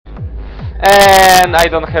And I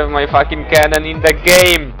don't have my fucking cannon in the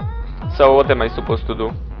game. So what am I supposed to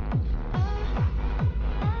do?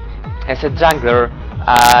 As a jungler,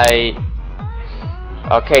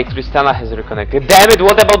 Okay, Tristana has reconnected. Damn it,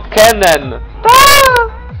 what about cannon? Ah!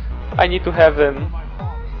 I need to have him.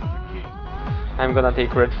 I'm gonna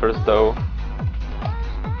take red first though.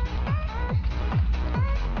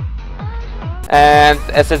 And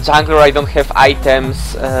as a jungler I don't have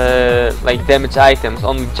items, like damage items,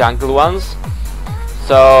 only jungle ones.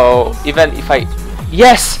 So even if I...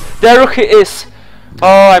 Yes! There he is!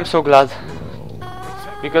 Oh, I'm so glad.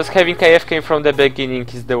 Because having AFK from the beginning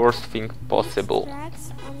is the worst thing possible.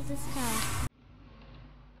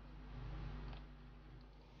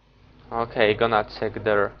 Okay, gonna check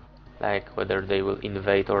their... like whether they will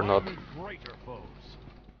invade or not.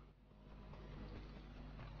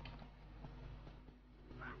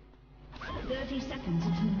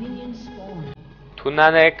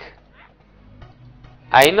 Tunanek.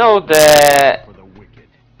 I know the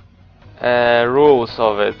rules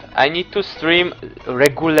of it. I need to stream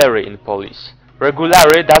regularly in Polish.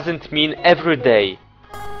 Regularly doesn't mean every day.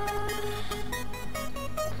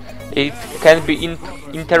 It can be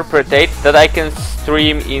interpreted that I can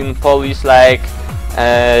stream in Polish like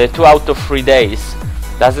 2 out of 3 days.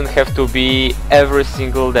 Doesn't have to be every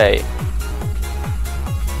single day.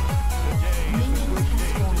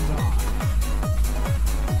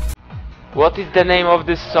 What is the name of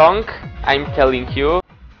this song? I'm telling you.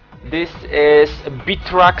 This is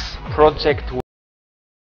Bitrax Project.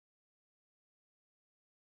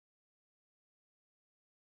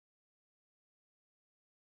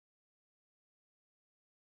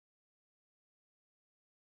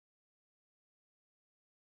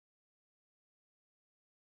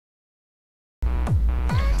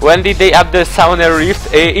 When did they add the Summoner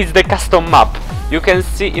Rift? It's the custom map. You can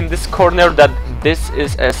see in this corner that this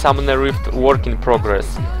is a Summoner Rift work in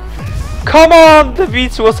progress. Come on! The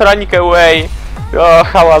beach was running away! Oh,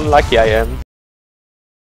 how unlucky I am.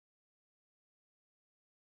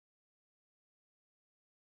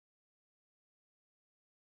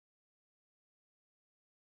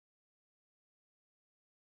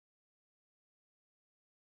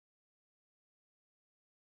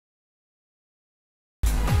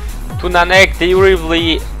 Tunanek, they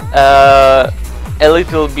really a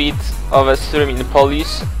little bit of a stream in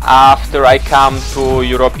Polish after I come to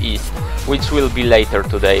Europe East, which will be later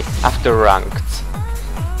today, after ranked.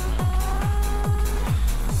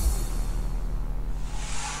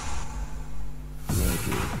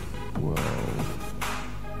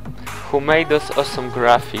 Who made those awesome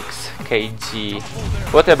graphics? KG.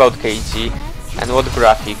 What about KG? And what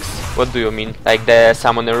graphics? What do you mean? Like the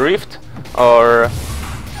Summoner Rift? Or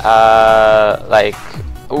like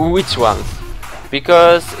which ones?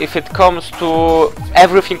 Because if it comes to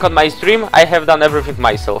everything on my stream, I have done everything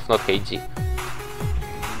myself, not KG.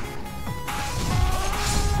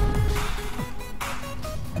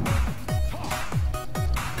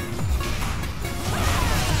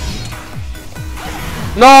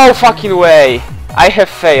 No fucking way! I have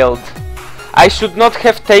failed. I should not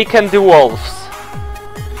have taken the wolves.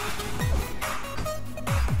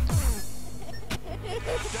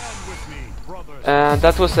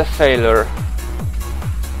 That was a failure.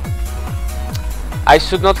 I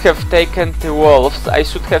should not have taken the wolves. I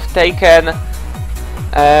should have taken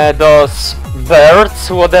those birds,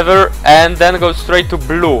 whatever, and then go straight to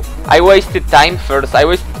blue. I wasted time first. I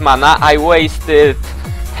wasted mana. I wasted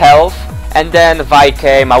health. And then Vi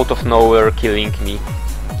came out of nowhere killing me.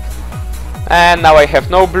 And now I have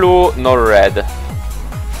no blue nor red.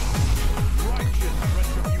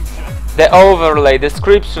 The overlay,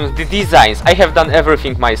 descriptions, the designs, I have done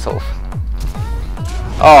everything myself.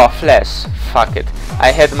 Oh, flash, fuck it.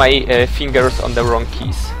 I had my fingers on the wrong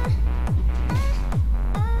keys.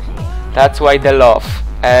 That's why the love.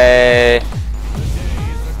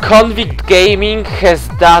 Convict Gaming has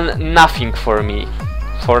done nothing for me,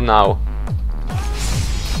 for now.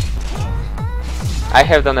 I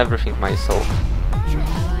have done everything myself.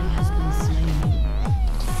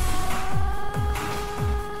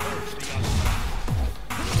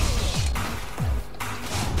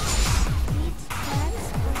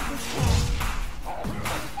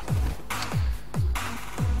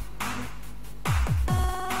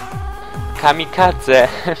 Kamikadze,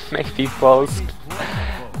 maybe Polsk.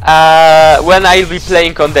 When I'll be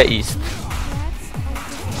playing on the East.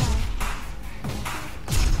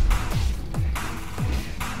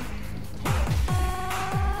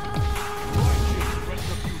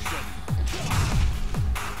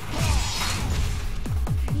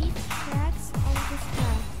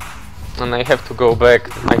 And I have to go back.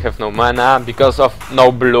 I have no mana because of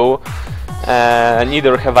no blue.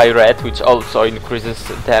 Neither have I red, which also increases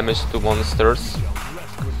damage to monsters.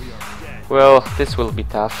 Well, this will be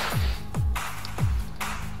tough.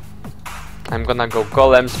 I'm gonna go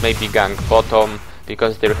golems, maybe gank bottom,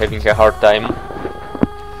 because they're having a hard time.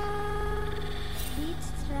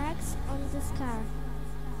 Tracks on this car.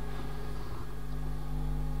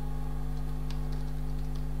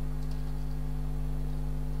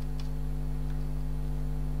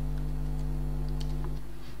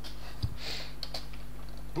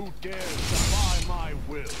 Who dares defy my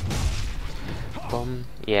will? Boom.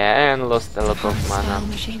 Yeah, and lost a lot of mana.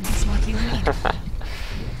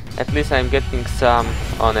 At least I'm getting some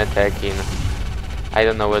on attacking. I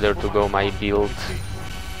don't know whether to go my build.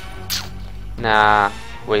 Nah,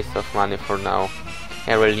 waste of money for now.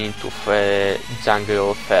 I really need to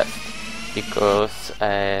jungle fast, because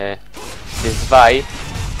this Vi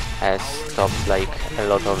has stopped like a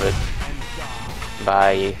lot of it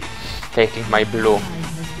by taking my blue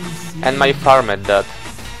and my farm at that.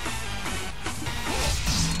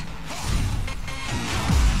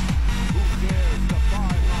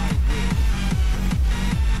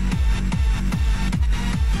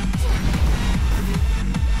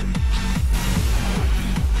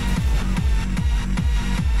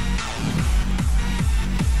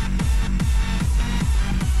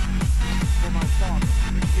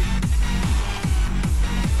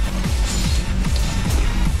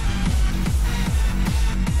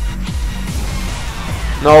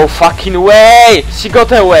 No fucking way! She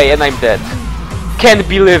got away and I'm dead. Can't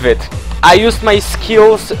believe it. I used my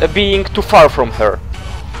skills being too far from her.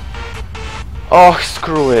 Oh,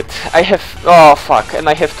 screw it. I have... Oh, fuck. And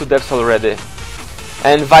I have 2 deaths already.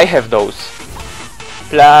 And Vi have those.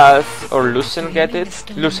 Plus... Or Lucian get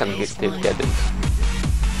it? Lucian did get it.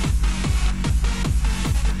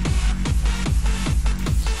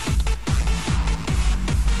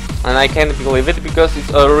 And I can't believe it because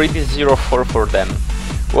it's already 0-4 for them.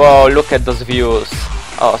 Whoa, look at those views.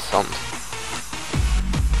 Awesome.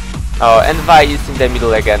 Oh, and Vi is in the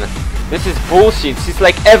middle again. This is bullshit. She's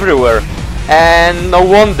like everywhere. And no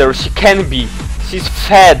wonder she can be. She's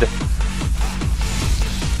fed.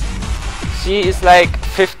 She is like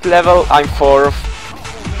 5th level, I'm 4th.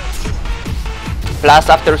 Plus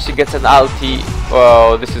after she gets an ulti.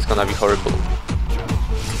 Oh, this is gonna be horrible.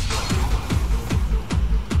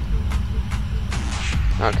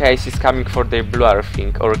 Okay, she's coming for the blue, I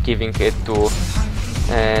think, or giving it to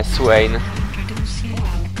Swain.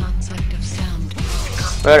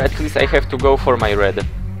 Well, at least I have to go for my red.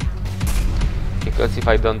 Because if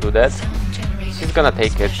I don't do that, she's gonna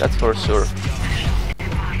take it, that's for sure.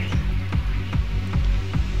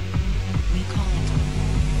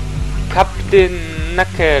 Captain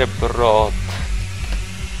Knackerbrot.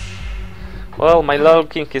 Well, my Lol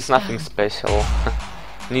King is nothing special.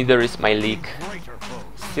 Neither is my league.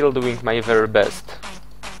 Still doing my very best.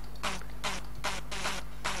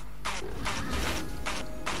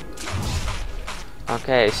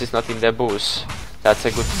 Okay, she's not in the bush. That's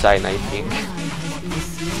a good sign, I think.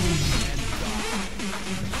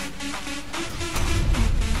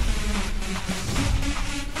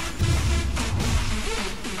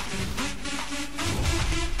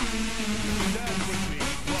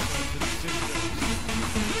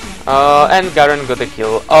 And Garen got a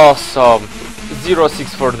kill. Awesome!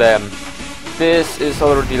 0-6 for them. This is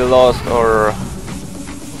already lost, or...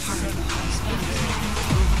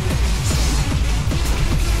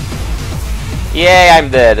 Yeah, I'm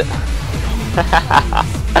dead.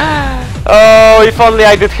 Oh, if only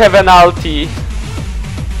I did have an ulti.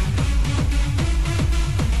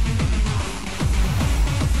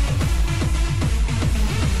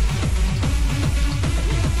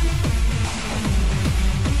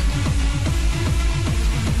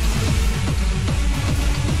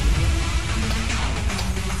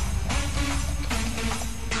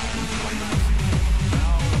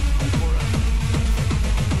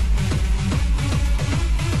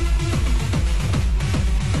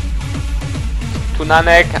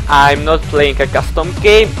 Nanek, I'm not playing a custom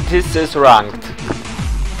game, this is ranked.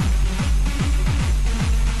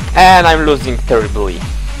 And I'm losing terribly.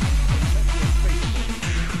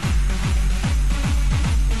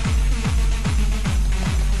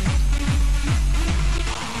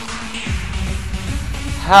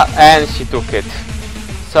 And she took it.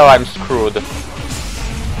 So I'm screwed.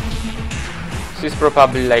 She's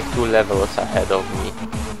probably like 2 levels ahead of me.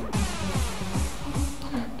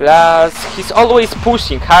 Plus, he's always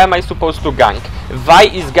pushing. How am I supposed to gank? Vi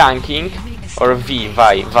is ganking, or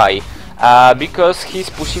Vi, because he's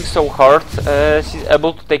pushing so hard, she's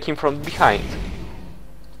able to take him from behind.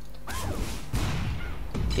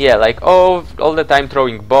 Yeah, like all the time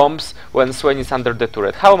throwing bombs when Swain is under the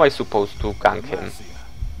turret. How am I supposed to gank him?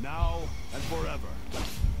 Now and forever.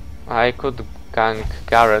 I could gank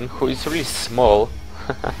Garen, who is really small.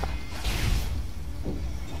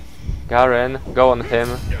 Garen, go on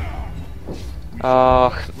him. Oh,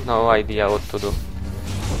 no idea what to do.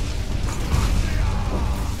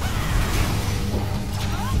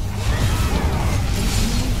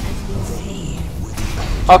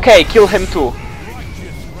 Okay, kill him too.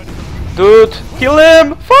 Dude, kill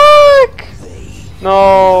him! Fuck!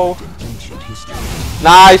 No.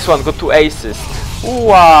 Nice one, got 2 aces.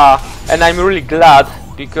 Ooh, and I'm really glad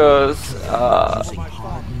because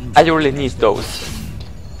I really need those.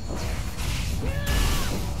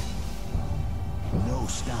 No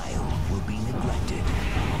style will be neglected.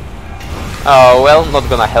 Oh, well, not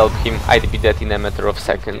gonna help him. I'd be dead in a matter of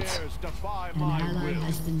seconds. Defy my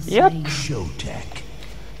will. Yep, Showtech.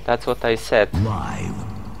 that's what I said. Live.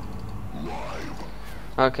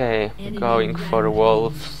 Okay, going for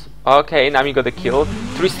wolves. Okay, Nami got a kill.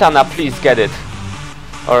 Tristana, please get it.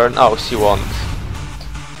 Or no, she won't.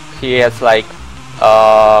 He has like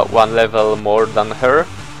 1 level more than her.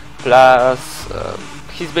 Plus,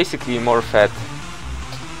 he's basically more fat.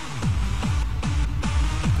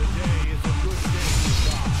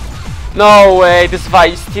 No way, this Vi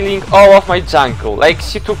is stealing all of my jungle. Like,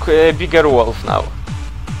 she took a bigger wolf now.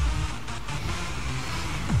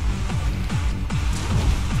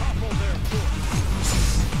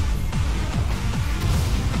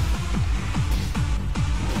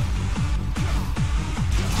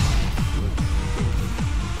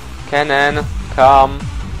 Cannon, come.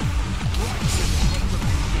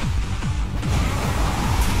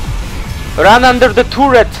 Run under the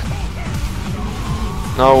turret!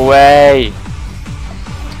 No way!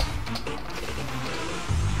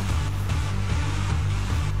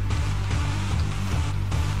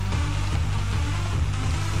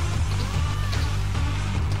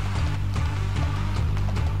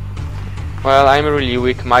 Well, I'm really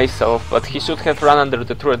weak myself, but he should have run under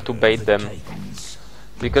the turret to bait them.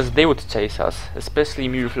 Because they would chase us, especially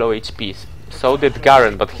me with low HP. So did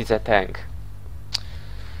Garen, but he's a tank.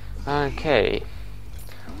 Okay.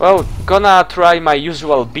 Well, gonna try my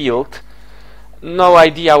usual build. No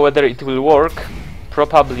idea whether it will work.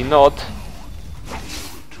 Probably not.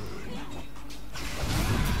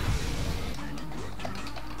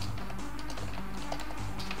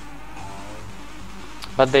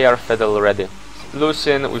 But they are fed already.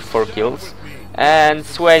 Lucian with 4 kills. And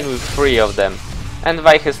Swain with 3 of them. And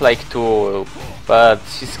Vi has like 2, but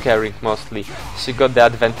she's carrying mostly. She got the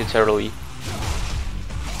advantage early.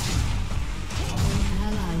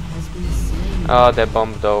 Oh, the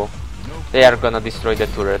bomb though. They are gonna destroy the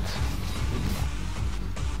turret.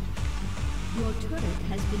 Your turret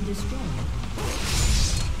has been destroyed.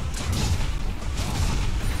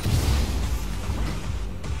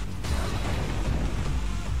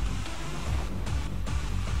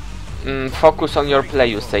 Focus on your play,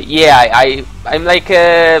 you say. Yeah, I'm like,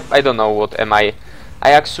 I don't know what am I.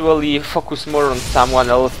 I actually focus more on someone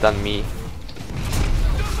else than me.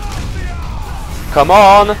 Come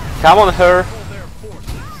on her.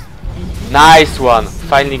 Nice one,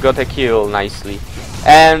 finally got a kill nicely.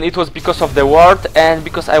 And it was because of the ward and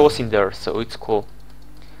because I was in there, so it's cool.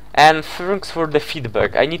 And thanks for the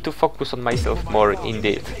feedback, I need to focus on myself more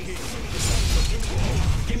indeed.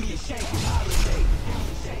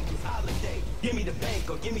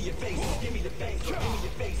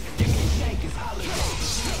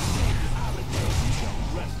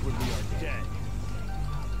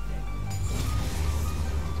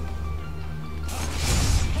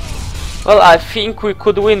 Well, I think we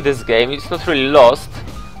could win this game. It's not really lost.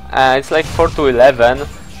 It's like 4-11.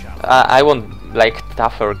 I want like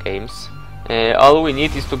tougher games. All we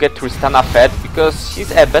need is to get Tristana fed because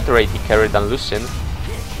she's a better AD carry than Lucian.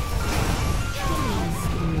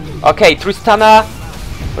 Okay, Tristana,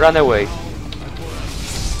 run away.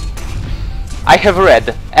 I have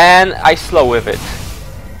red and I slow with it.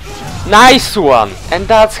 Nice one! And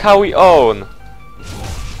that's how we own.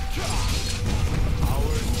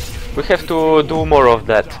 We have to do more of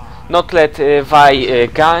that. Not let Vi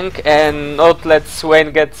gank and not let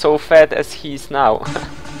Swain get so fat as he is now.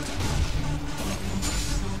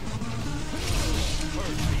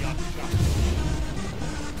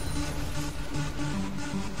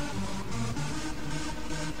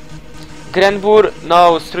 Grenbur,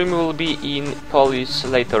 no, stream will be in Polish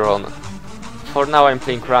later on. For now I'm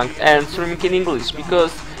playing ranked and streaming in English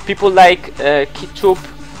because people like Ketchup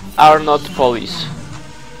are not Polish.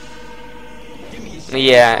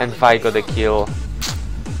 Yeah, and Vi got a kill.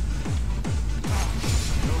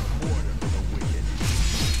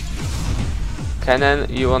 Kennen,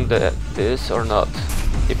 you want this or not?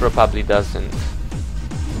 He probably doesn't.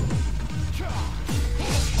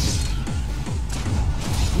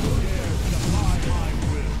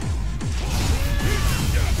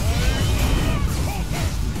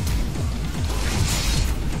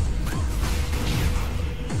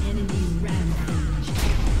 Enemy rampage.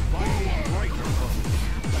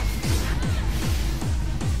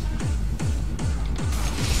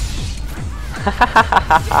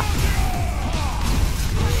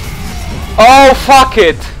 Oh, fuck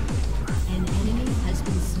it! An enemy has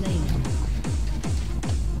been slain.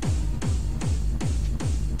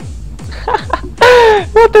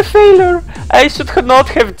 What a failure! I should not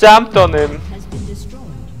have jumped on him. Has been destroyed.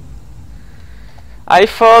 I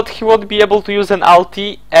thought he would be able to use an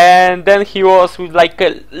ulti, and then he was with like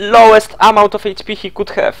the lowest amount of HP he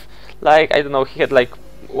could have. Like, I don't know, he had like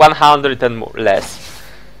 100 and more, less.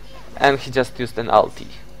 And he just used an ulti.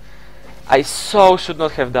 I so should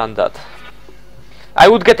not have done that. I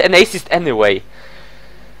would get an assist anyway.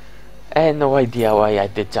 And no idea why I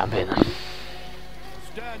did jump in.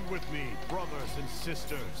 Stand with me, brothers and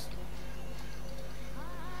sisters.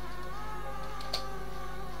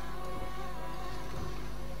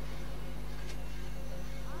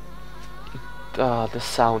 The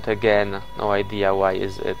sound again. No idea why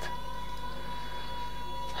is it.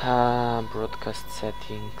 Broadcast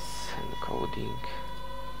settings, encoding.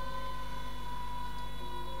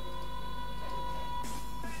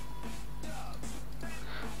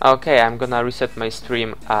 Okay, I'm gonna reset my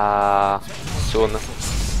stream soon.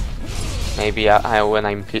 Maybe when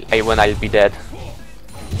I'll be dead.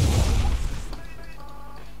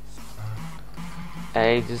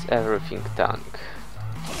 Age is everything tank.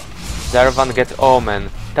 Jarvan get Omen.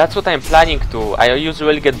 That's what I'm planning to. I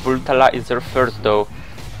usually get Brutalizer first though.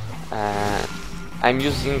 I'm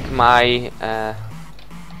using my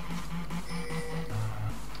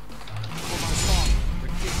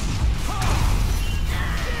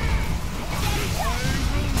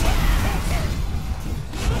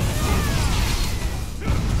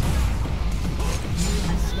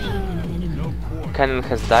Kennen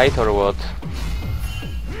has died or what?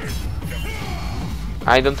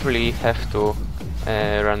 I don't really have to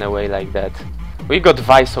run away like that. We got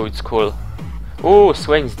Vi, so it's cool. Ooh,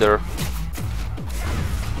 Swain's there.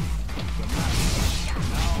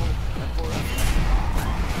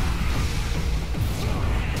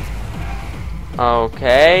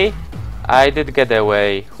 Okay, I did get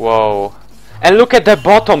away. Whoa. And look at the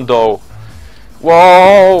bottom though.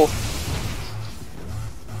 Whoa.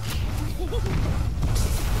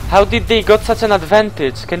 How did they got such an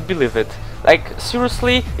advantage? Can't believe it. Like,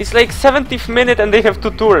 seriously? It's like 70th minute and they have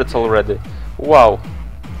 2 turrets already. Wow.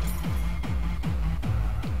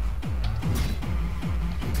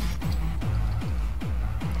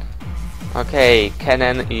 Okay,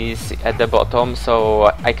 Kennen is at the bottom,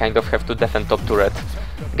 so I kind of have to defend top turret.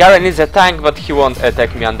 Garen is a tank, but he won't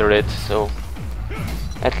attack me under it, so...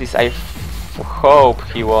 At least I hope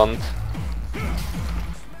he won't.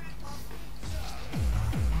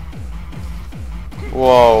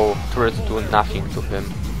 Whoa, turrets do nothing to him.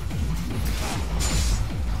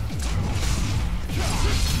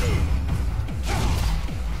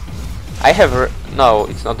 I have no,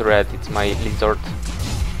 it's not red, it's my lizard.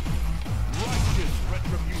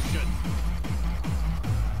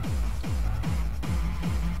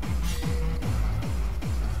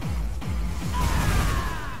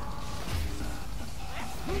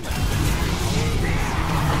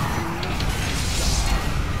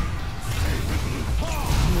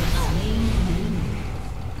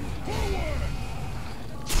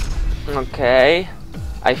 Okay,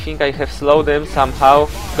 I think I have slowed him somehow.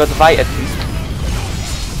 Got Vi at least.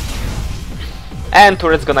 And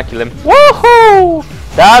turret's gonna kill him. Woohoo!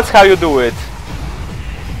 That's how you do it.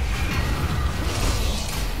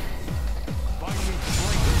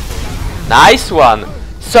 Nice one.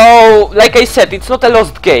 So, like I said, it's not a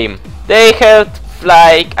lost game. They had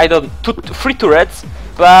like, I don't, 3 turrets,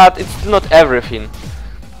 but it's still not everything.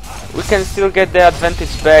 We can still get the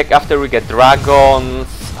advantage back after we get dragons.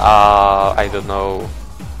 I don't know.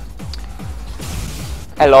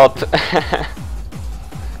 A lot.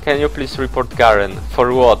 Can you please report Garen?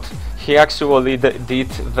 For what? He actually did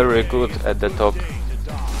very good at the top.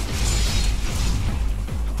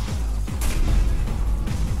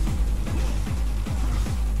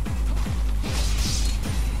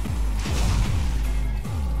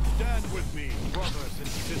 Stand with me, brothers and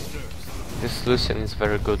sisters. This Lucian is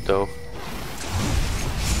very good though.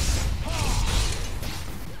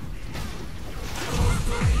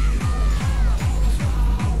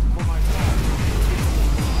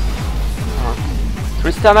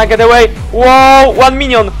 Tristana, get away! Whoa! 1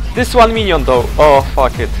 minion! This 1 minion though. Oh,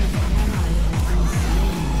 fuck it.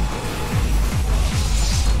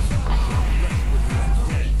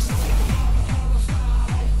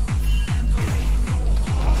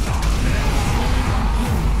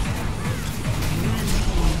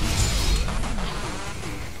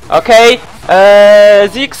 Okay,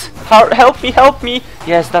 Ziggs, help me, help me!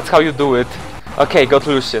 Yes, that's how you do it. Okay, got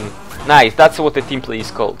Lucian. Nice, that's what the team play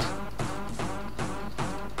is called.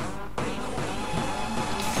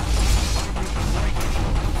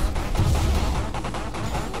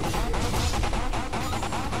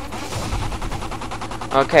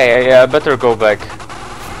 Okay, I better go back.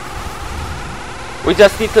 We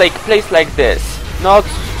just need like place like this, not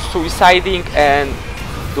suiciding and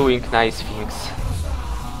doing nice things.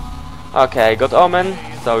 Okay, I got Omen,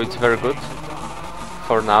 so it's very good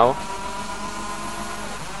for now.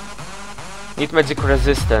 Need magic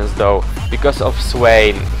resistance though, because of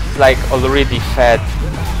Swain. He's like already fed,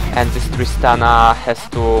 and this Tristana has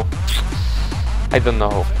to, I don't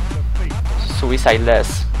know, suicide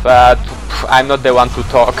less. But I'm not the one to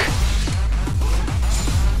talk.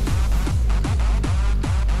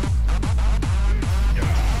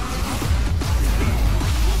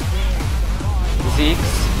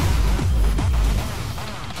 Ziggs.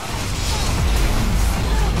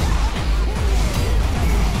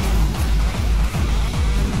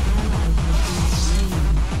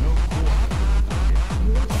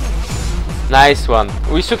 Nice one.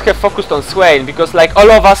 We should have focused on Swain because like all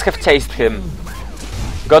of us have chased him.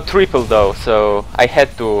 Got triple though, so I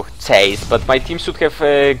had to chase, but my team should have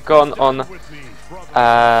gone on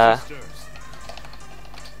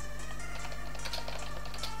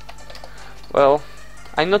well,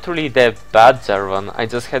 I'm not really that bad, Jarvan. I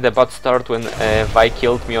just had a bad start when Vi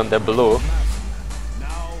killed me on the blue.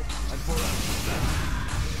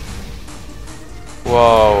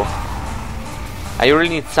 Whoa. I really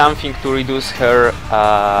need something to reduce her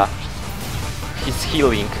his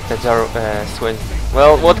healing, the Swain.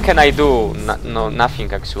 Well, what can I do? No,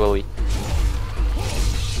 nothing actually.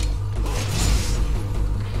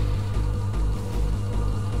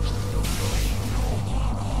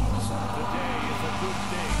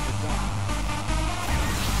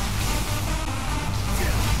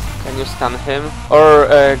 Can you stun him?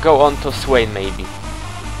 Or go on to Swain maybe.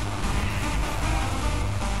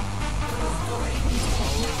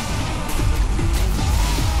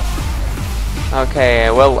 Okay,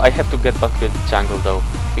 well, I have to get back with jungle though,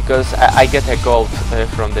 because I get a gold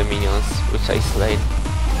from the minions, which I slayed.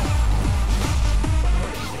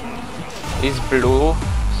 Is blue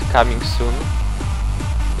coming soon?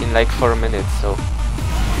 In like 4 minutes, so...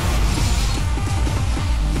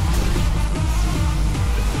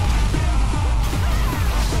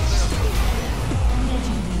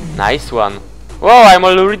 Nice one. Whoa, I'm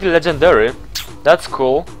already legendary. That's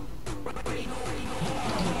cool.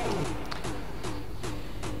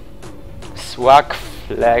 Swag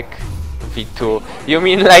flag V2. You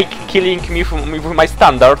mean like killing me with my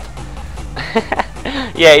standard?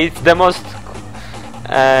 Yeah, it's the most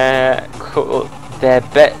cool,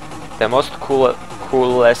 the most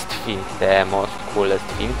coolest thing. The most coolest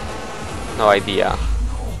thing. No idea.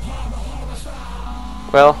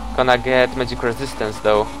 Well, gonna get magic resistance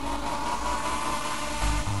though.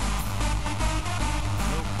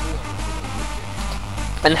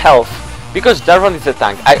 And health. Because Jarvan is a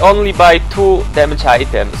tank, I only buy 2 damage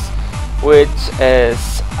items, which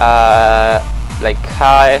is like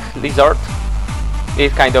high lizard,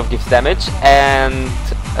 it kind of gives damage, and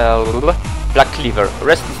black cleaver,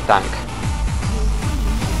 rest is tank.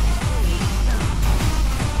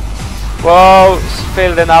 Whoa,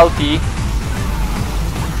 failed an ulti.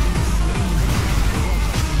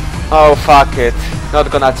 Oh fuck it, not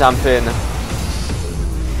gonna jump in.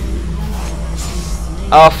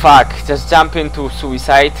 Oh fuck, just jump into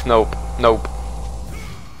suicide? Nope, nope.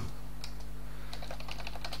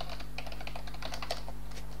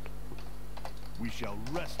 We shall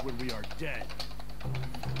rest when we are dead.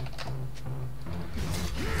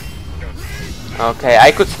 Okay,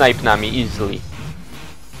 I could snipe Nami easily.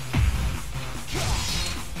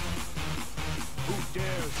 Who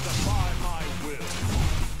dares defy my will?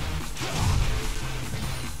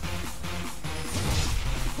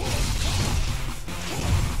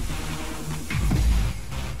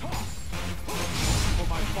 For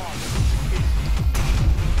my father.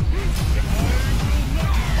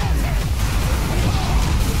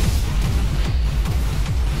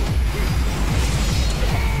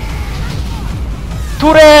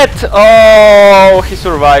 Turret! Oh, he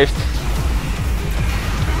survived.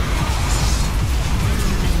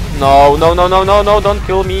 No, no, no, no, no, no, don't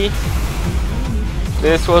kill me.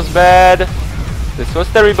 This was bad. This was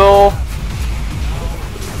terrible.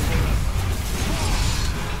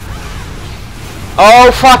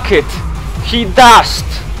 Oh fuck it! He dashed!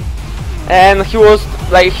 And he was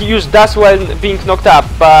like, he used dash when being knocked up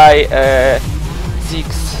by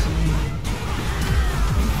Ziggs.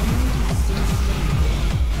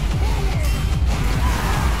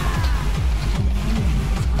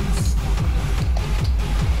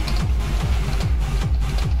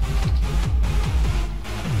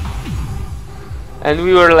 And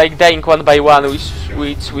we were like dying one by one,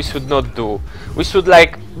 which we should not do. We should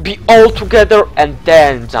like be all together and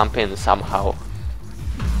then jump in somehow.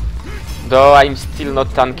 Though I'm still not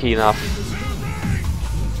tanky enough.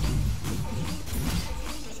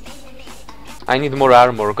 I need more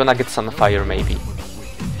armor, gonna get Sunfire maybe.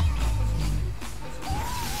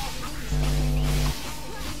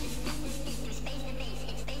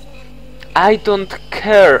 I don't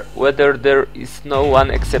care whether there is no one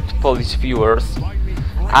except Polish viewers.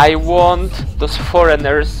 I want those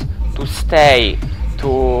foreigners to stay, to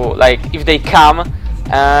like, if they come,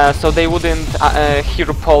 so they wouldn't hear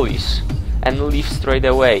Polish and leave straight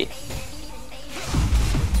away.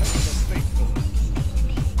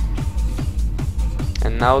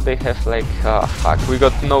 And now they have like, oh fuck, we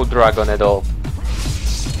got no dragon at all.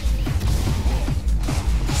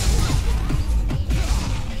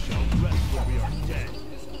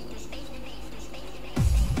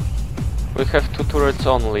 We have 2 turrets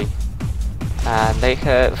only, and they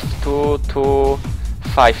have 2 to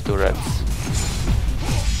 5 turrets.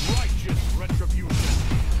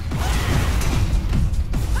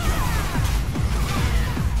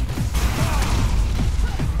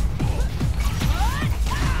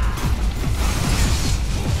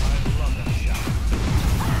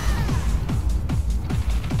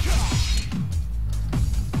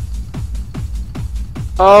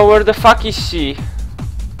 Oh, where the fuck is she?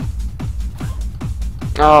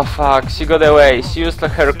 Oh fuck, she got away. She used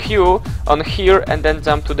her Q on here and then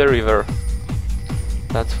jumped to the river.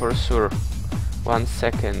 That's for sure. 1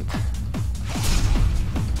 second.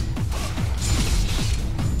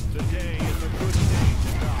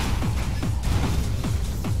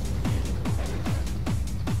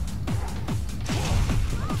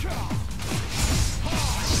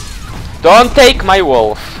 Don't take my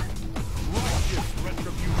wolf!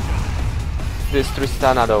 This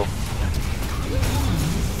Tristana though.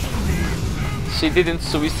 She didn't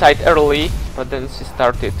suicide early, but then she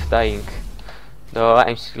started dying. Though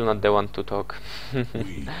I'm still not the one to talk.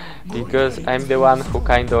 Because I'm the one who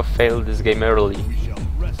kind of failed this game early.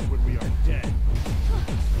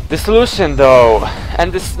 The solution though,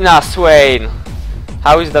 and this, nah, Swain.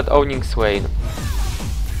 How is that owning Swain?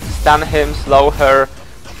 Stun him, slow her.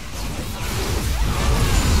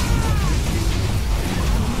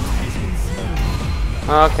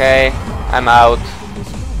 Okay, I'm out.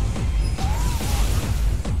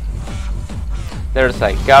 There's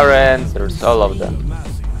like Garen, there's all of them.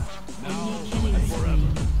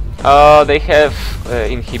 Oh, they have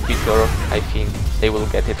inhibitor, I think. They will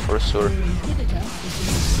get it for sure.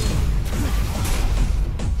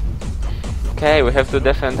 Okay, we have to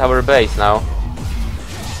defend our base now.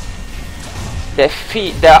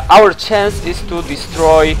 Our chance is to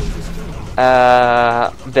destroy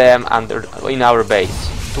them in our base.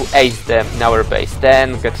 To ace them in our base,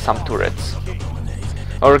 then get some turrets.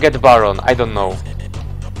 Or get Baron, I don't know.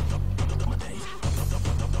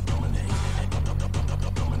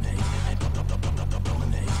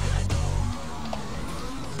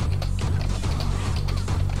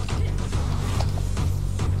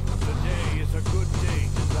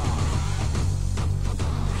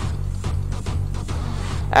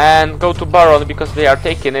 And go to Baron because they are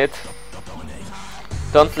taking it.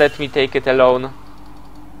 Don't let me take it alone.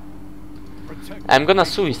 I'm gonna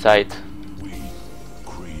suicide.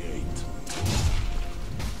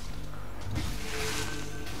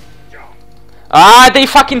 Ah, they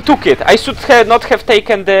fucking took it! I should not have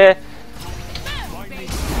taken the...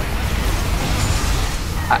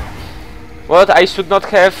 what I should not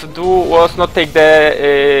have do was not take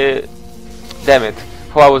the... damn it.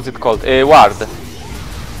 How was it called? Ward.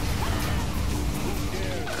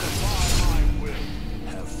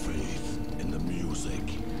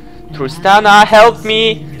 Tristana, help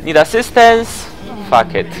me! Need assistance?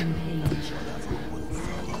 Fuck it.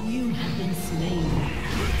 You have been slain.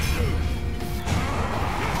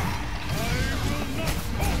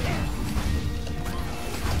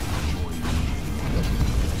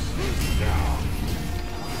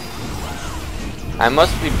 I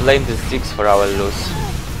mostly blame the Ziggs for our loss.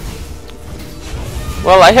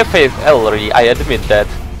 Well, I have failed early, I admit that.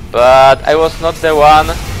 But I was not the one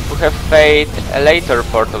who have fade a later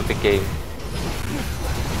part of the game.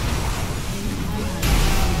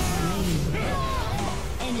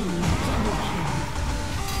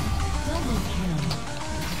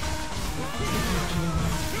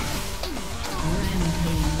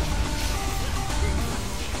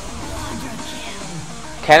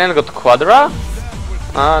 Cannon got Quadra?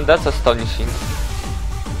 Ah, that's astonishing.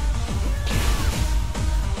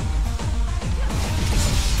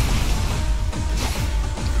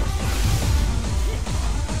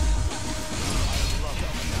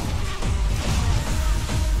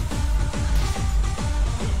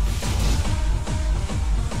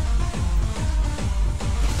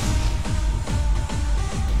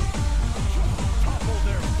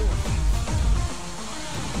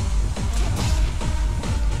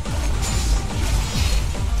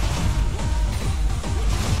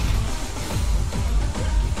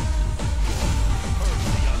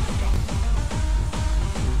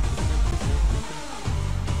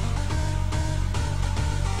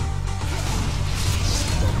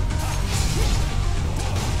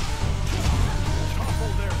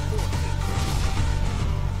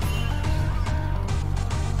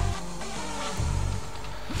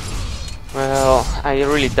 Well, I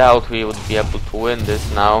really doubt we would be able to win this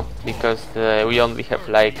now, because we only have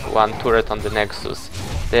like one turret on the Nexus.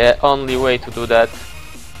 The only way to do that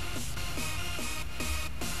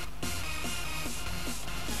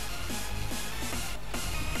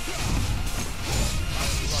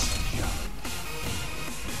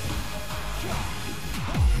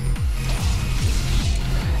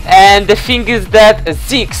and the thing is that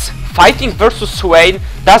Ziggs fighting versus Swain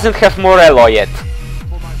doesn't have Morello yet.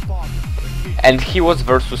 And he was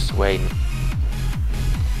versus Swain.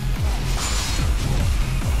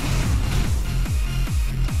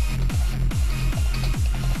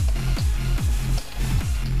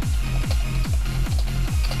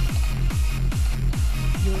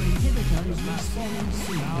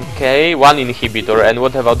 Okay, one inhibitor, and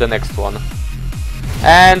what about the next one?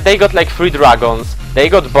 And they got like 3 dragons, they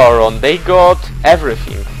got Baron, they got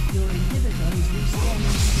everything.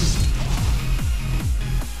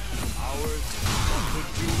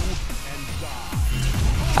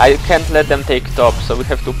 I can't let them take top, so we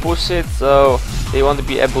have to push it, so they won't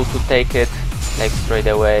be able to take it like straight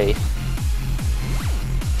away.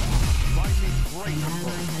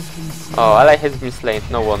 Oh, ally has been slain,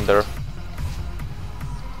 no wonder.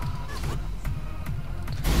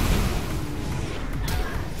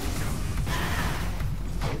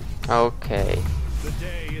 Okay.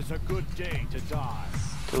 Today is a good day to die.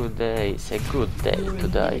 Today is a good day to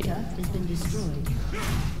die.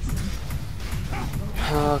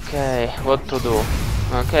 Okay, what to do?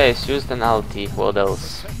 Okay, she used an ulti. What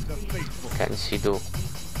else can she do?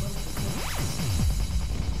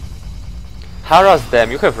 Harass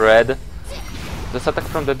them, you have red. Just attack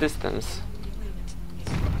from the distance.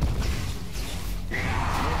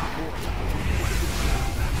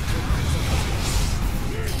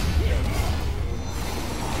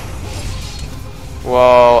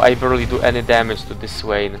 Whoa, I barely do any damage to this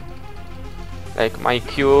Swain. Like, my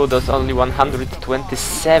Q does only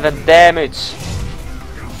 127 damage.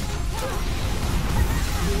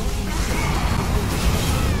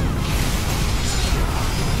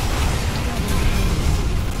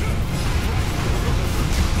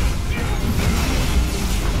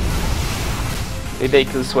 Did they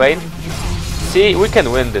kill Swain? See, we can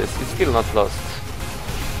win this, it's still not lost.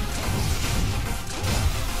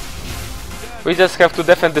 We just have to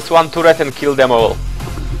defend this one turret and kill them all.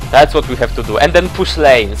 That's what we have to do, and then push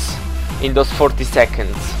lanes in those 40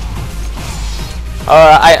 seconds.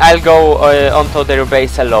 I'll go onto their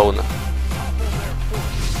base alone.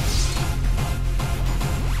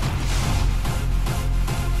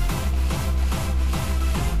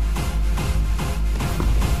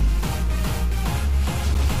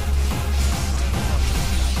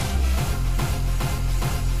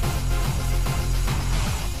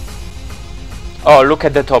 Oh, look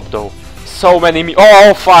at the top though. So many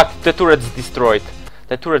oh fuck, the turret's destroyed.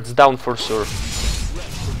 The turret's down for sure.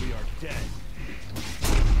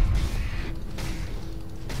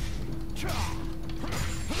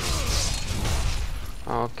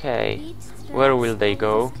 Okay, where will they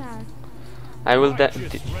go? I will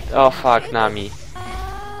oh fuck, Nami.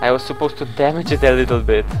 I was supposed to damage it a little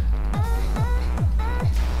bit.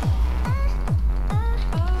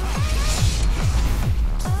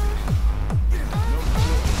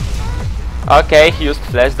 Okay, he used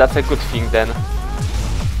flash, that's a good thing then.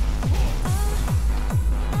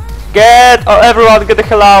 Oh, everyone get the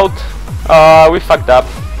hell out! We fucked up.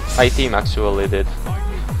 My team actually did.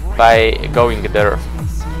 By going there.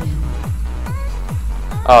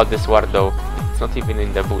 Oh, this ward though. It's not even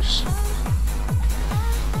in the bush.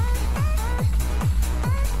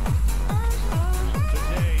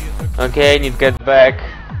 Okay, need get back.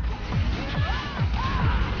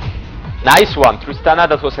 Nice one, Tristana,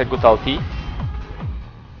 that was a good ulti.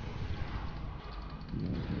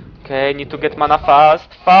 Okay, need to get mana fast.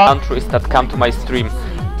 Countries that come to my stream.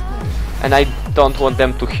 And I don't want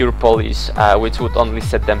them to hear Polish, which would only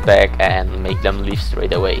set them back and make them leave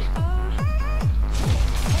straight away.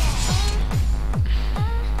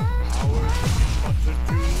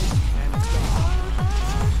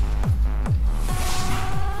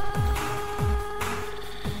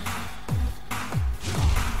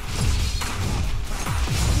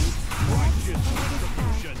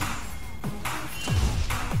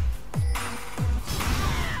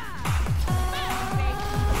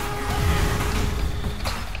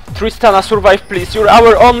 Tristana, survive please, you're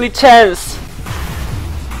our only chance!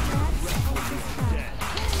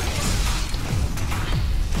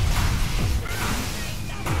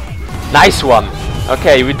 Nice one!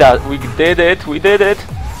 Okay, we did it!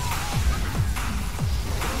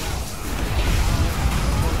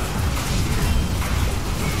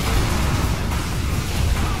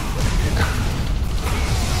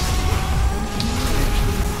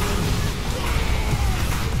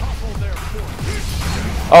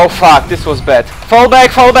 Oh fuck, this was bad. Fall back,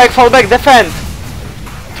 defend!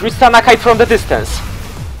 Tristana kite from the distance.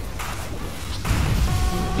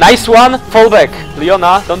 Nice one, fall back.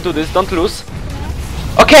 Leona, don't do this, don't lose.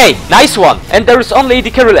 Okay, nice one. And there is only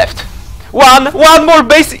AD carry left. One more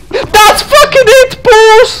basic. That's fucking it,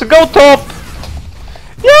 push! Go top!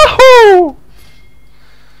 Yahoo!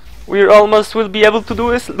 We almost will be able to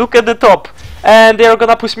do this. Look at the top. And they are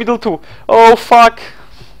gonna push middle too. Oh fuck.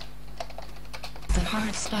 The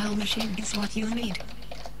hard style machine is what you need.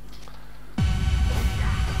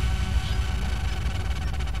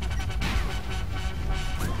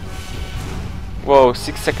 Whoa,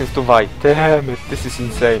 6 seconds to buy. Damn it, this is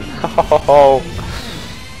insane.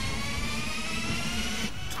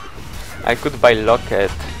 I could buy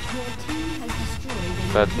Locket,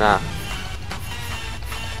 but nah.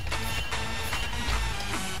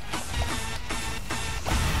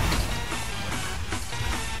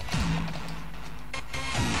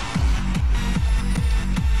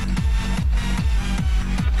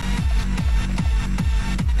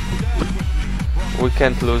 We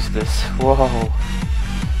can't lose this. Whoa.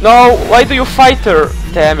 No, why do you fight her?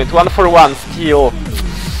 Damn it, 1-for-1 steal.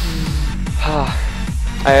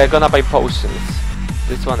 I'm gonna buy potions.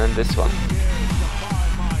 This one and this one.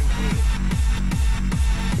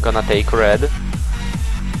 Gonna take red.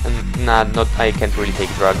 And nah, I can't really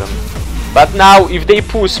take dragon. But now, if they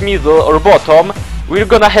push middle or bottom, we're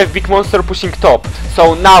gonna have big monster pushing top.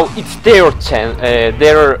 So now it's their chance.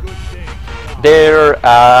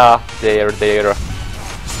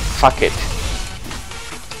 Fuck it.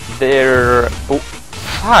 Oh,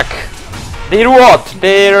 fuck. They're what?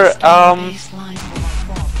 They're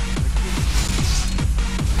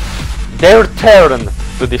their turn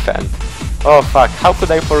to defend. Oh fuck, how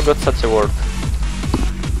could I forget such a word?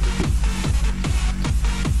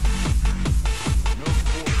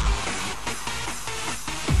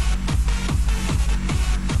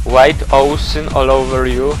 White ocean all over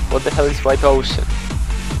you. What the hell is white ocean?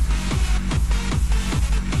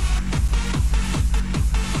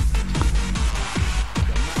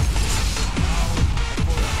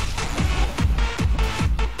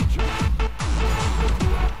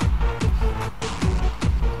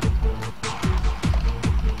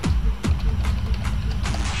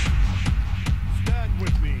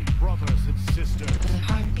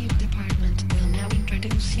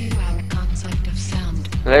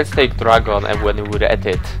 Let's take dragon and when we're at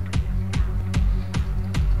it.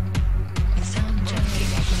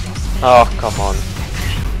 Oh, come on.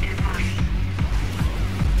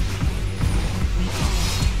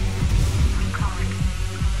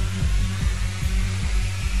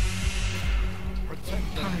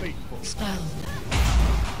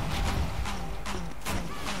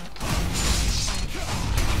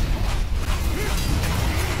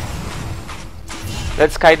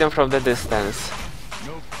 Let's kite them from the distance.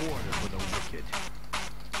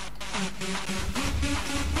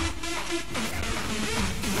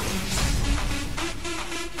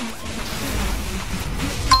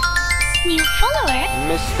 New follower?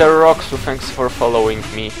 Mr. Roxu, thanks for following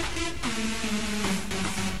me.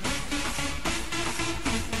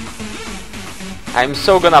 I'm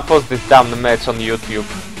so gonna post this damn match on YouTube.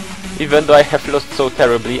 Even though I have lost so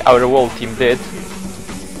terribly, our whole team did.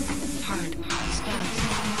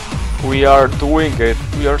 We are doing it.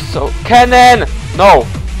 We are so... Cannon! No!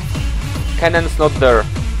 Cannon's not there.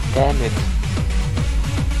 Damn it.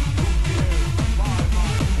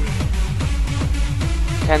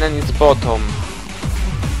 Cannon is bottom.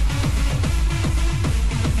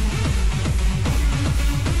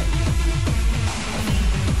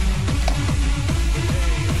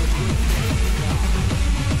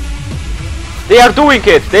 They are doing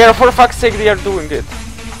it! They are, for fuck's sake, they are doing it!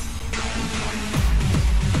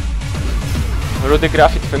 Rudy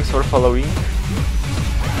Graffit, thanks for following.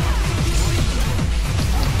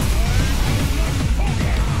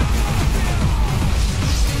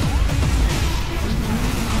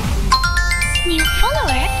 New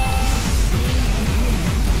follower?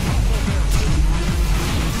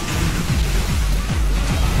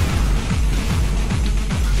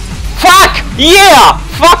 Fuck! Yeah!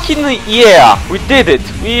 Fucking yeah! We did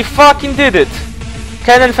it! We fucking did it!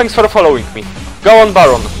 Kennen, thanks for following me. Go on,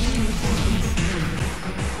 Baron.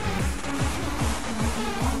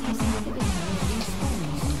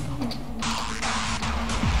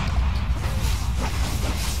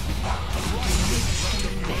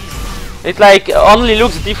 It like only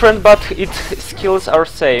looks different, but its skills are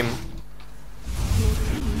same.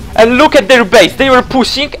 And look at their base, they were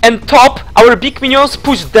pushing, and top, our big minions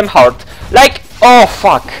pushed them hard. Like, oh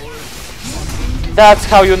fuck. That's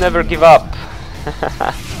how you never give up.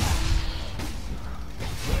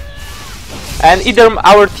 And either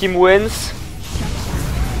our team wins.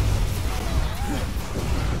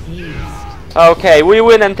 Okay, we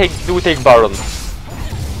win and we take Baron.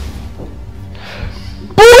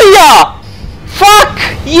 Booyah! Fuck!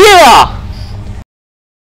 Yeah!